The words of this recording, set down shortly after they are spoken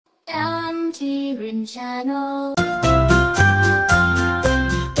Frontier Channel.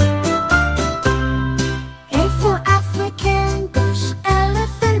 A for African bush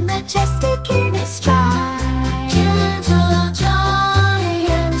elephant, majestic in its stride. Gentle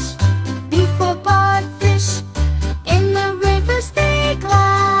giant. B for barfish, in the rivers they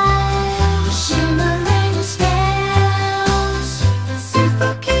glide. Shimmering scales. C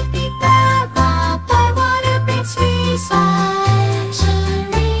for capybara, by water beats reside.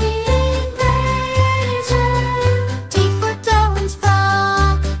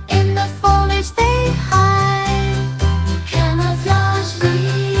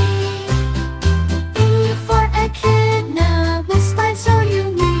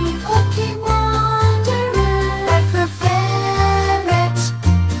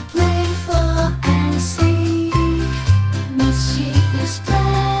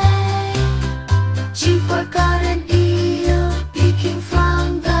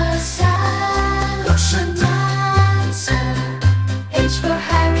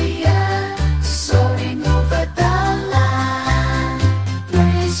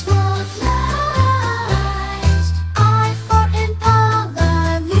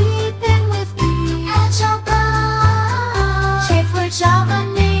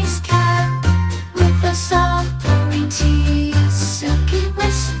 Javanese cat with a soft purring tea, silky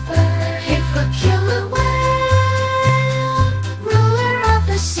whisper. Hit for killer whale, ruler of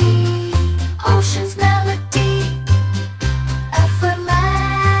the sea, ocean's melody. F for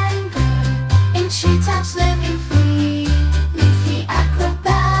langur, in treetops living free, leafy acrobat.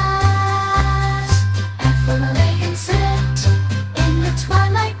 F for Malay insect, in the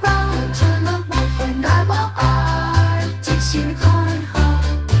twilight road, turn the one for narwhal art, takes unicorn.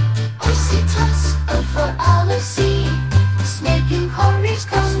 For olive sea, snaking cories,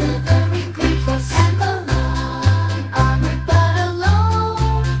 slithering gleeful Sandalone, armored but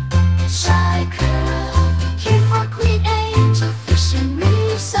alone, shy curl. Q for queen angel, fishing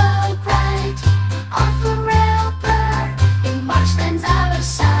reef so bright. R for railbird, in marshlands out of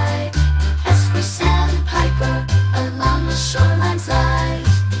sight. S for sandpiper, along the shoreline's light.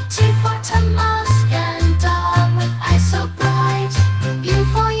 T for Tamaskan